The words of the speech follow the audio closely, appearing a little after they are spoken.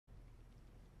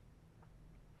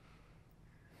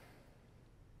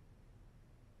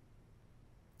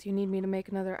Do you need me to make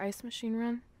another ice machine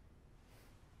run?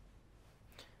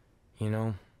 You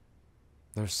know,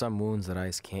 there's some wounds that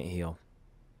ice can't heal.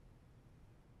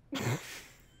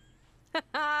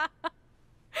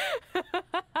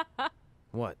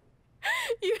 What?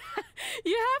 You,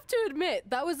 you have to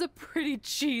admit, that was a pretty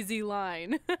cheesy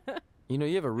line. You know,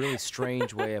 you have a really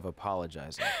strange way of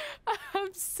apologizing.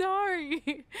 I'm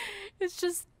sorry. It's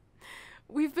just,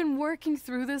 we've been working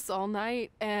through this all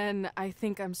night, and I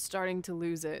think I'm starting to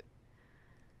lose it.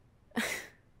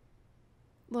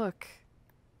 Look,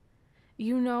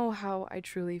 you know how I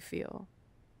truly feel.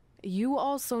 You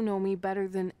also know me better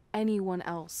than anyone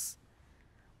else.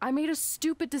 I made a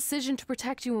stupid decision to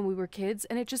protect you when we were kids,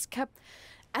 and it just kept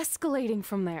escalating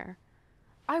from there.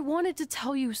 I wanted to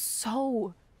tell you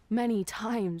so many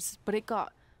times, but it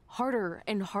got harder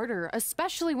and harder,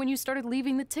 especially when you started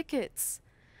leaving the tickets.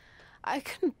 I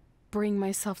couldn't bring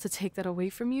myself to take that away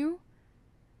from you.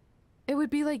 It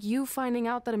would be like you finding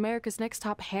out that America's Next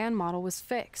Top hand model was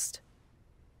fixed.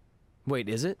 Wait,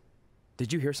 is it?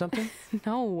 Did you hear something?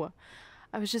 No,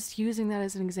 I was just using that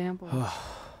as an example.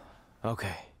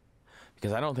 Okay,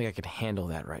 because I don't think I could handle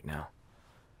that right now.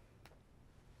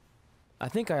 I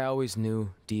think I always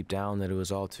knew deep down that it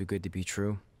was all too good to be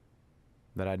true,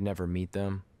 that I'd never meet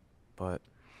them, but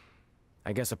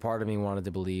I guess a part of me wanted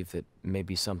to believe that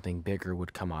maybe something bigger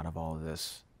would come out of all of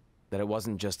this, that it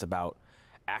wasn't just about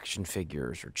action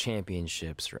figures or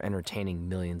championships or entertaining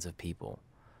millions of people,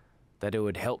 that it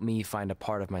would help me find a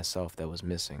part of myself that was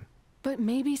missing. But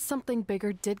maybe something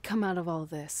bigger did come out of all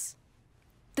this.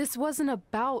 This wasn't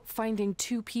about finding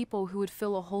two people who would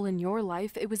fill a hole in your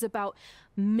life. It was about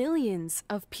millions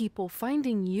of people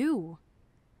finding you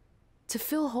to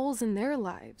fill holes in their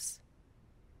lives.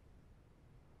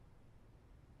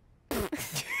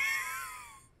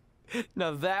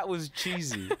 Now that was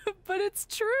cheesy. But it's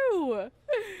true.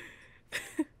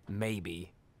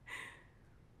 Maybe.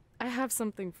 I have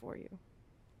something for you.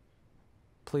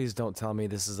 Please don't tell me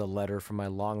this is a letter from my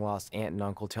long-lost aunt and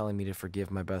uncle telling me to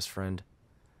forgive my best friend.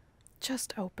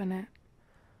 Just open it.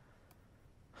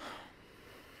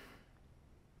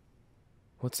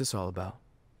 What's this all about?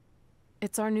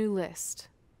 It's our new list.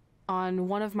 On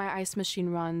one of my ice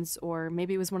machine runs, or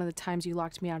maybe it was one of the times you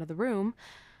locked me out of the room,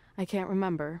 I can't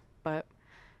remember, but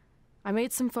I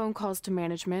made some phone calls to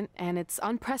management, and it's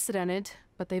unprecedented,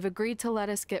 but they've agreed to let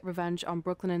us get revenge on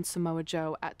Brooklyn and Samoa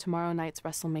Joe at tomorrow night's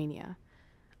WrestleMania,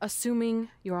 assuming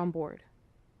you're on board.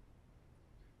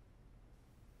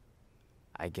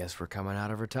 I guess we're coming out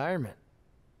of retirement.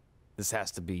 This has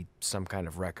to be some kind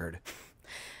of record.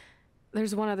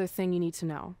 There's one other thing you need to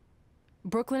know.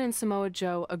 Brooklyn and Samoa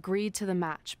Joe agreed to the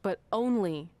match, but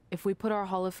only if we put our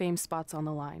Hall of Fame spots on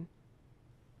the line.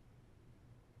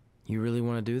 You really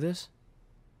want to do this?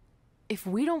 If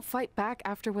we don't fight back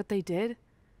after what they did,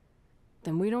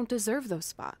 then we don't deserve those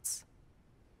spots.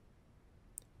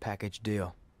 Package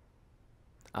deal.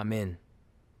 I'm in.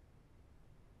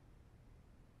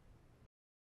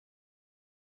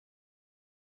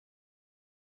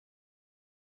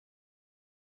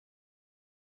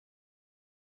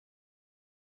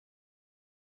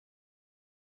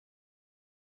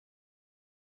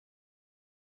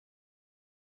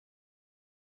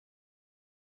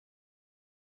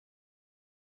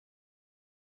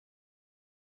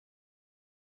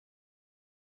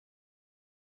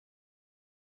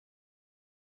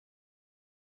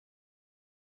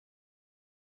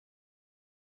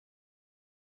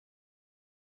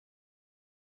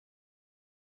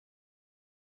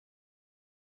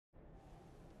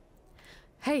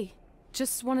 Hey,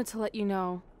 just wanted to let you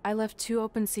know, I left 2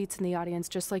 open seats in the audience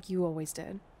just like you always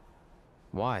did.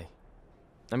 Why?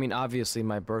 I mean, obviously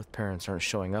my birth parents aren't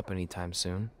showing up anytime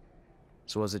soon.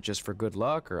 So was it just for good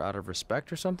luck or out of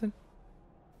respect or something?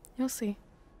 You'll see.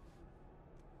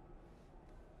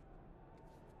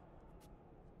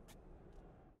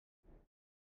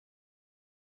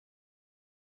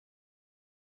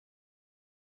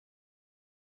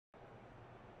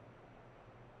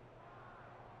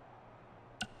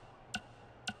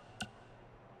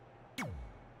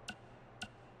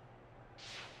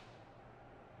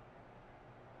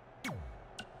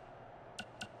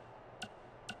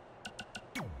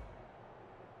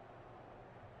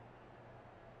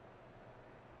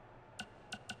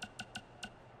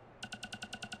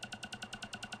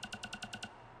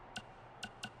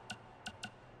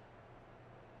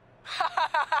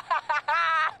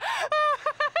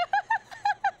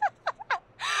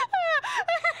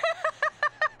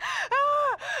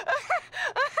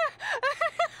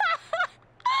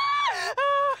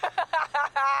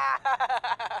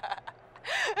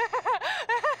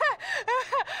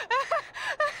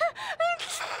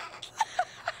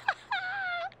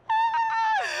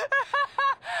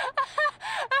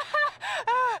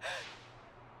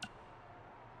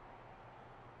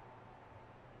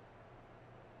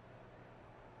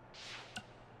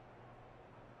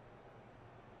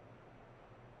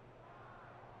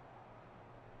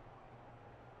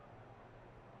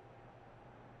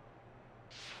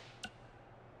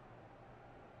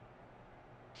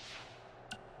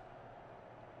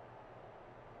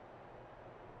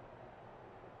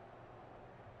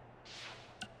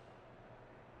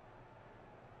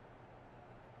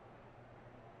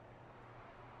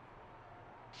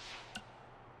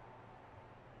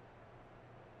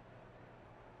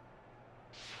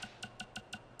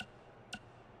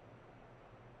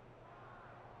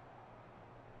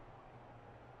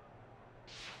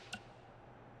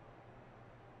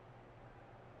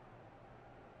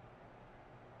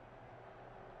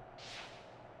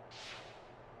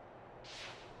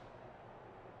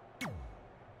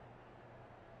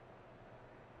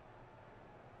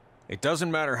 It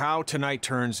doesn't matter how tonight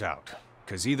turns out,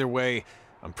 because either way,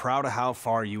 I'm proud of how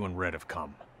far you and Red have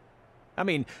come. I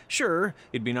mean, sure,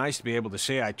 it'd be nice to be able to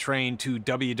say I trained two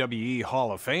WWE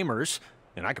Hall of Famers,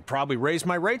 and I could probably raise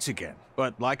my rates again.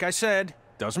 But like I said,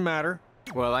 doesn't matter.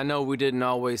 Well, I know we didn't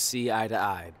always see eye to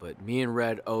eye, but me and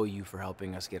Red owe you for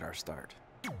helping us get our start.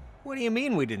 What do you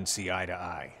mean we didn't see eye to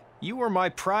eye? You were my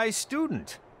prize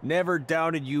student. Never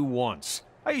doubted you once.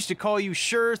 I used to call you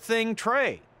Sure Thing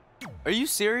Trey. Are you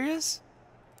serious?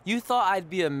 You thought I'd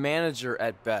be a manager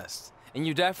at best, and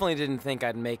you definitely didn't think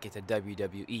I'd make it to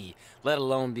WWE, let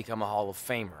alone become a Hall of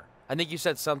Famer. I think you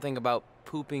said something about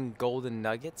pooping golden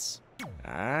nuggets?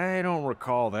 I don't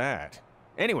recall that.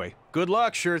 Anyway, good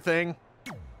luck, Sure Thing.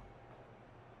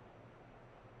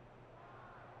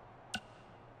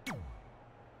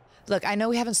 Look, I know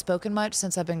we haven't spoken much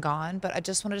since I've been gone, but I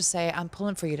just wanted to say I'm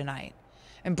pulling for you tonight.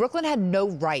 And Brooklyn had no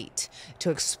right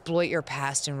to exploit your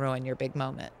past and ruin your big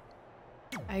moment.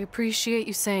 I appreciate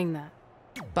you saying that.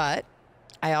 But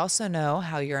I also know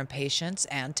how your impatience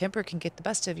and temper can get the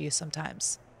best of you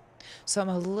sometimes. So I'm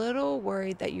a little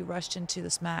worried that you rushed into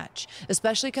this match,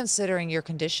 especially considering your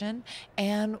condition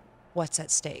and what's at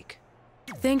stake.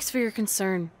 Thanks for your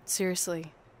concern,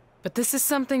 seriously. But this is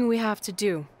something we have to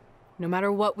do, no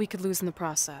matter what we could lose in the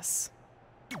process.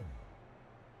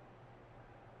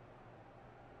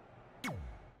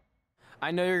 I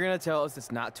know you're gonna tell us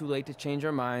it's not too late to change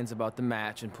our minds about the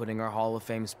match and putting our Hall of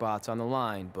Fame spots on the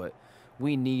line, but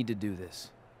we need to do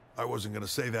this. I wasn't gonna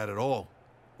say that at all.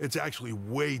 It's actually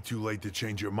way too late to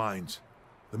change your minds.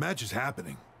 The match is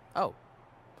happening. Oh.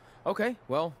 Okay,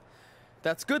 well,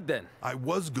 that's good then. I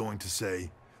was going to say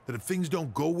that if things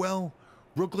don't go well,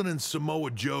 Brooklyn and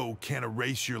Samoa Joe can't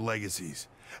erase your legacies.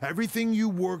 Everything you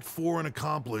worked for and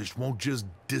accomplished won't just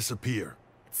disappear.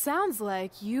 It sounds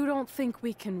like you don't think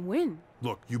we can win.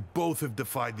 Look, you both have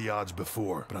defied the odds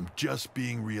before, but I'm just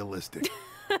being realistic.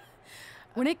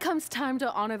 When it comes time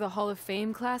to honor the Hall of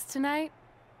Fame class tonight,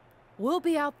 we'll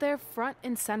be out there front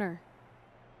and center.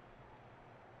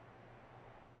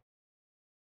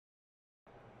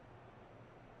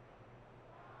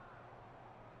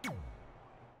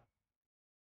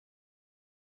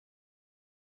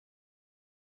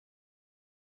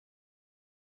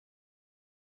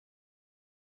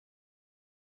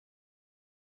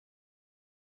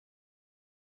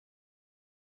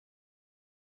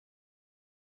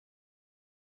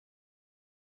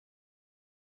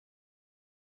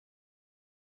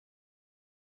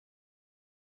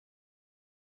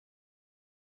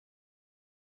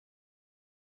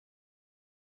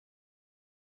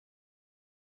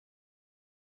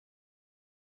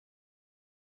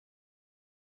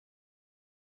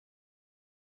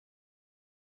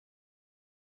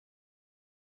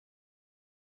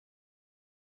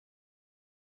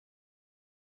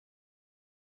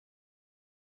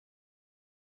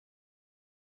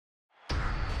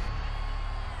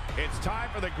 It's time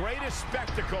for the greatest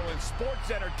spectacle in sports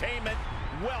entertainment.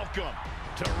 Welcome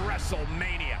to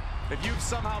WrestleMania. If you've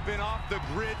somehow been off the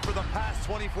grid for the past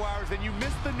 24 hours, then you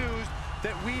missed the news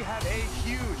that we have a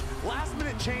huge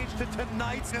last-minute change to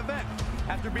tonight's event.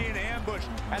 After being ambushed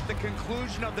at the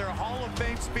conclusion of their Hall of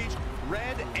Fame speech,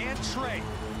 Red and Trey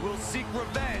will seek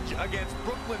revenge against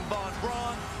Brooklyn Von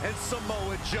Braun and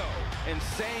Samoa Joe. And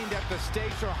saying that the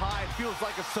stakes are high feels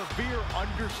like a severe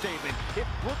understatement. If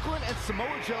Brooklyn and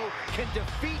Samoa Joe can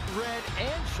defeat Red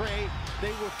and Trey,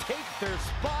 they will take their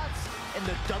spots in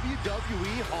the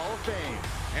WWE Hall of Fame.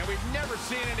 And we've never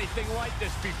seen anything like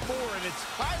this before, and it's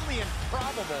highly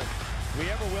improbable we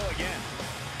ever will again.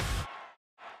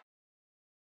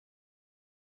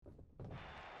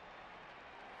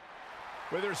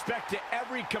 With respect to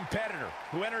every competitor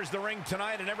who enters the ring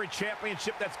tonight and every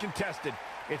championship that's contested,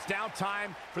 it's now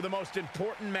time for the most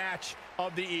important match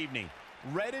of the evening.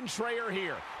 Red and Trey are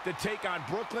here to take on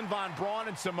Brooklyn Von Braun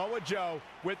and Samoa Joe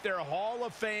with their Hall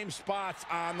of Fame spots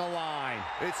on the line.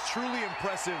 It's truly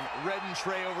impressive Red and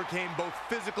Trey overcame both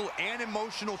physical and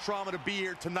emotional trauma to be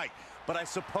here tonight. But I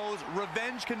suppose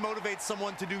revenge can motivate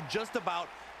someone to do just about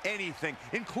anything,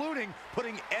 including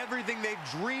putting everything they've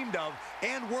dreamed of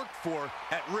and worked for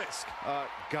at risk.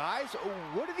 Guys,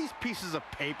 what are these pieces of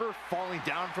paper falling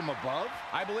down from above?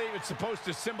 I believe it's supposed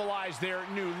to symbolize their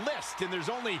new list, and there's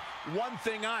only one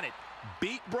thing on it.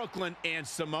 Beat Brooklyn and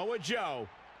Samoa Joe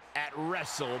at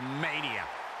WrestleMania.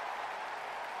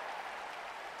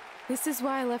 This is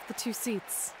why I left the 2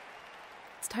 seats.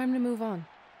 It's time to move on.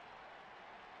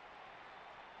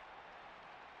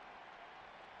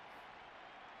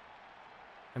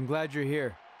 I'm glad you're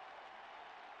here.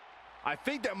 I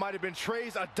think that might have been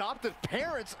Trey's adoptive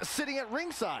parents sitting at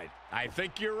ringside. I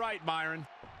think you're right, Byron.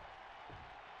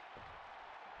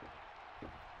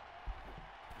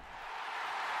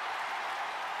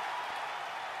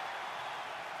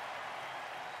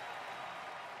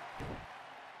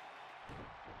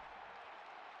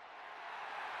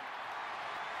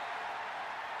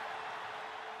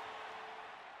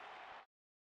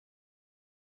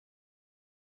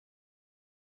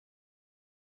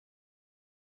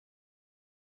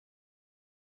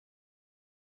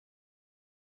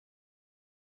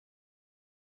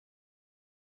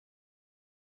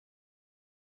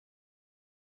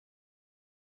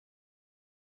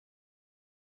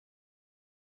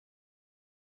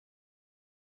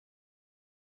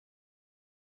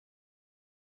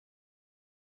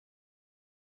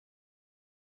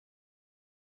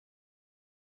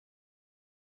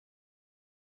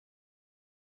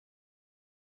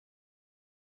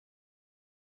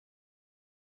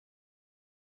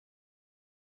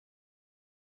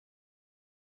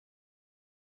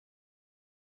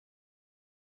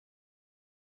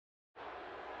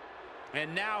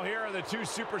 And now here are the two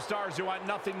superstars who want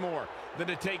nothing more than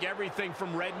to take everything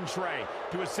from Red and Trey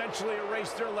to essentially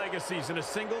erase their legacies in a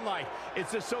single night.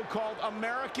 It's the so-called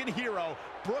American hero,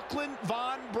 Brooklyn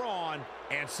Von Braun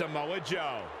and Samoa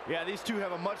Joe. Yeah, these two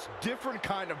have a much different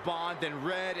kind of bond than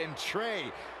Red and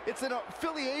Trey. It's an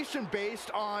affiliation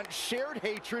based on shared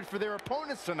hatred for their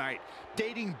opponents tonight,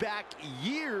 dating back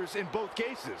years in both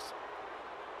cases.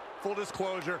 Full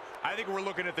disclosure, I think we're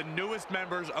looking at the newest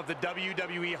members of the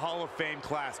WWE Hall of Fame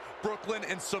class. Brooklyn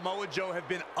and Samoa Joe have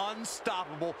been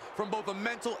unstoppable from both a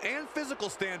mental and physical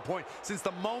standpoint since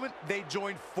the moment they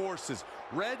joined forces.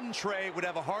 Red and Trey would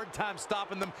have a hard time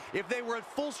stopping them if they were at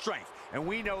full strength, and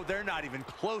we know they're not even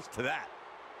close to that.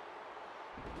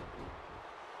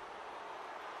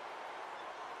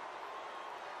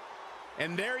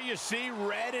 And there you see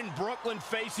Red and Brooklyn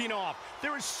facing off.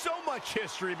 There is so much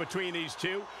history between these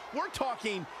two. We're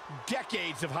talking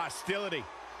decades of hostility.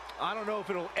 I don't know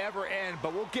if it'll ever end,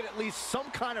 but we'll get at least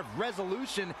some kind of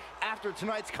resolution after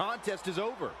tonight's contest is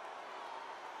over.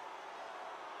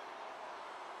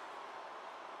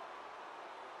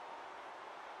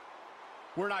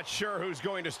 We're not sure who's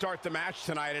going to start the match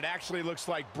tonight. It actually looks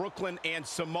like Brooklyn and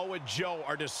Samoa Joe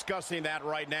are discussing that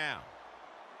right now.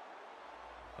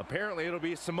 Apparently, it'll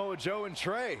be Samoa Joe and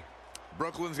Trey.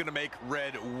 Brooklyn's gonna make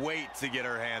Red wait to get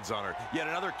her hands on her. Yet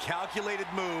another calculated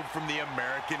move from the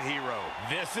American hero.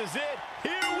 This is it.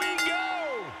 Here we go.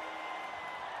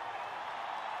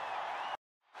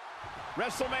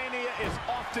 WrestleMania is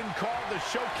often called the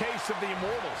showcase of the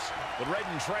immortals. But Red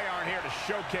and Trey aren't here to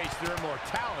showcase their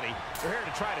immortality. They're here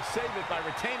to try to save it by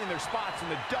retaining their spots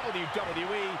in the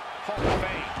WWE Hall of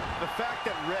Fame. The fact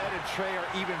that Red and Trey are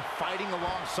even fighting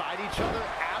alongside each other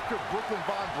after Brooklyn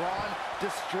Von Braun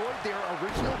destroyed their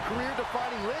original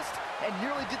career-defining list and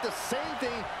nearly did the same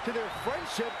thing to their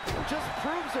friendship just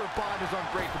proves their bond is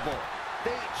unbreakable.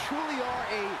 They truly are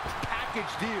a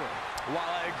package deal.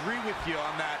 While I agree with you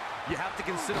on that, you have to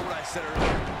consider what I said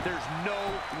earlier. There's no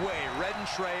way Red and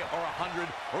Trey are 100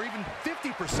 or even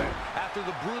 50% after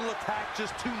the brutal attack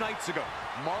just 2 nights ago.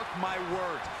 Mark my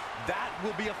words, that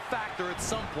will be a factor at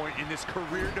some point in this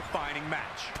career-defining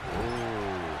match.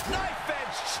 Ooh. Knife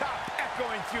edge chop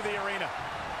echoing through the arena.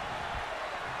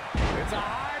 It's a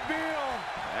high bill.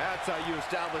 That's how you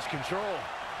establish control.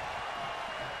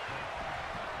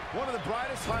 One of the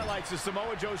brightest highlights of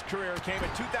Samoa Joe's career came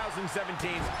at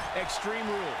 2017's Extreme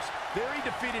Rules. There he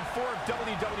defeated 4 of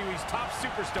WWE's top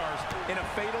superstars in a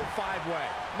fatal 5-way.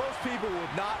 Most people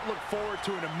would not look forward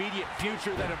to an immediate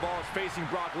future that involves facing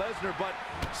Brock Lesnar, but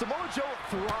Samoa Joe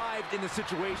thrived in the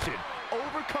situation,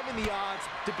 overcoming the odds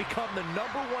to become the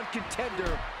 #1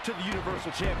 contender to the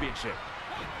Universal Championship.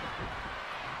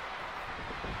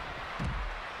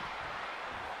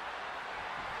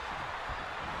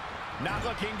 Not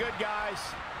looking good, guys.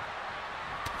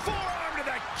 Forearm to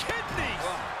the kidneys.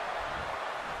 Oh.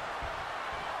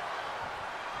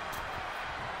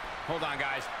 Hold on,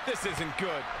 guys. This isn't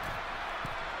good.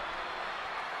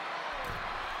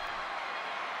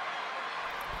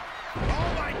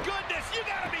 Oh, my goodness. You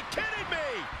gotta be kidding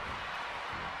me.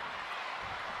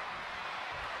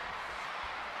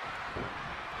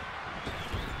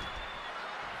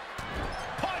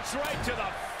 Punch right to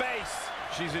the face.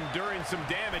 She's enduring some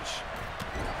damage.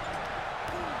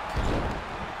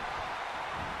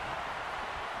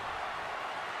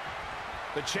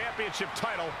 The championship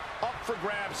title up for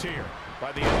grabs here.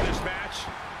 By the end of this match,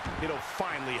 it'll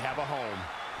finally have a home.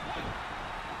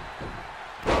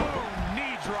 Boom!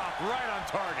 Knee drop right on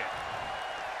target.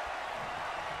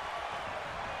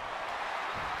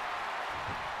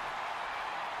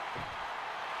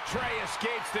 Trey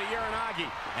escapes the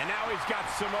Uranagi, and now he's got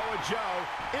Samoa Joe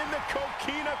in the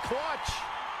Coquina clutch.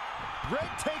 Red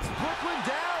takes Brooklyn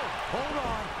down. Hold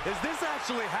on, is this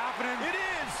actually happening? It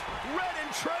is! Red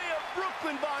and Trey of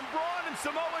Brooklyn Von Braun and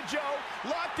Samoa Joe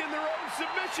locked in their own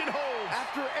submission holds.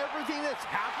 After everything that's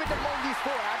happened among these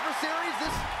 4 adversaries,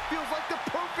 this feels like the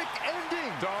perfect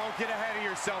ending. Don't get ahead of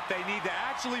yourself. They need to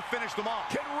actually finish them off.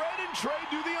 Can Red and Trey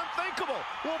do the unthinkable?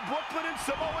 Will Brooklyn and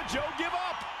Samoa Joe give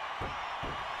up?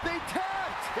 They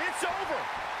tapped! It's over!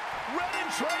 Red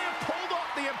and Trey have pulled off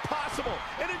the impossible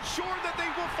and ensured that they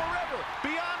will forever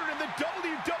be honored in the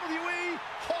WWE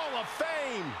Hall of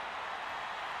Fame.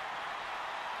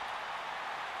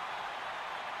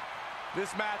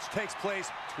 This match takes place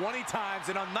 20 times,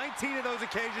 and on 19 of those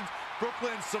occasions,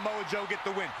 Brooklyn and Samoa Joe get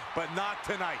the win, but not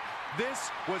tonight. This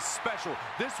was special.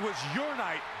 This was your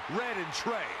night, Red and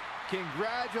Trey.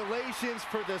 Congratulations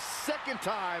for the 2nd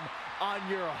time on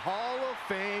your Hall of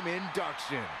Fame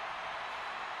induction.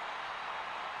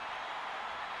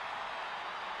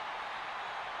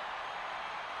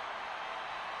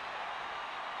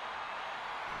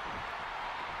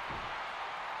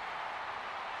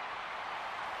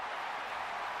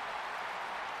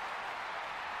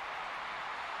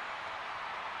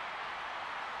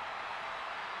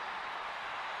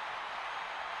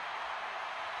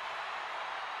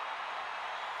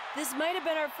 This might have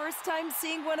been our first time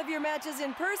seeing one of your matches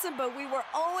in person, but we were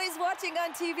always watching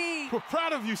on TV. We're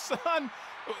proud of you, son.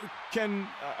 Can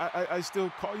I still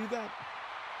call you that?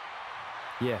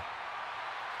 Yeah.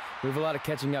 We have a lot of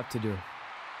catching up to do.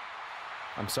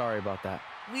 I'm sorry about that.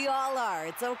 We all are.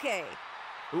 It's okay.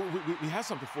 We have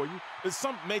something for you.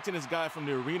 Some maintenance guy from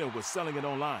the arena was selling it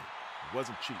online. It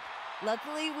wasn't cheap.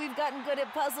 Luckily, we've gotten good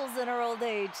at puzzles in our old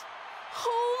age.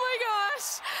 Oh my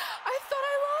gosh! I thought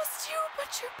I lost you,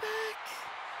 but you're back.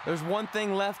 There's one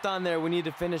thing left on there we need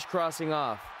to finish crossing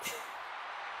off.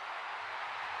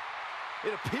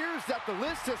 It appears that the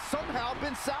list has somehow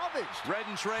been salvaged. Red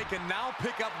and Trey can now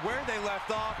pick up where they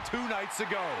left off 2 nights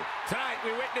ago. Tonight,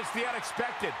 we witnessed the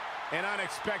unexpected, an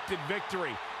unexpected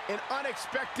victory, an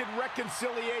unexpected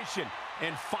reconciliation,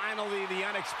 and finally the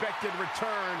unexpected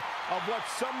return of what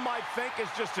some might think is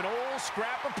just an old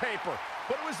scrap of paper.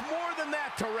 But it was more than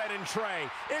that to Red and Trey.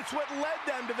 It's what led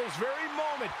them to this very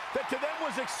moment that to them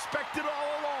was expected all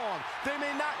along. They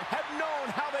may not have known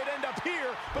how they'd end up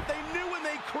here, but they knew when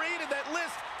they created that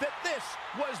list that this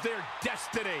was their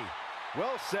destiny.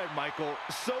 Well said, Michael.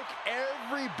 Soak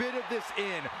every bit of this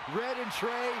in. Red and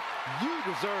Trey, you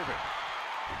deserve it.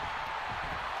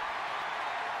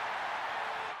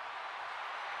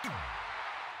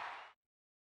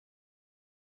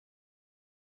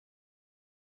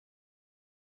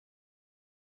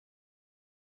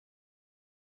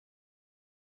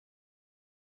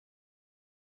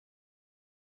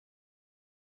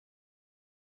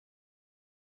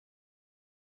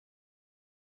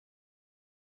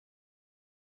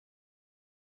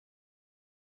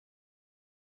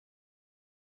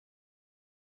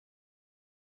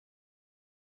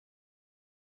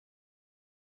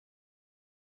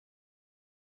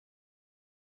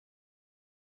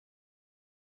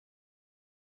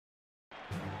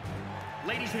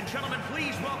 Ladies and gentlemen,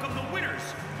 please welcome the winners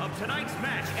of tonight's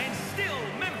match and still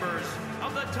members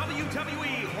of the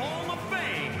WWE Hall of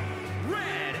Fame,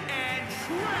 Red and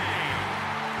Trey.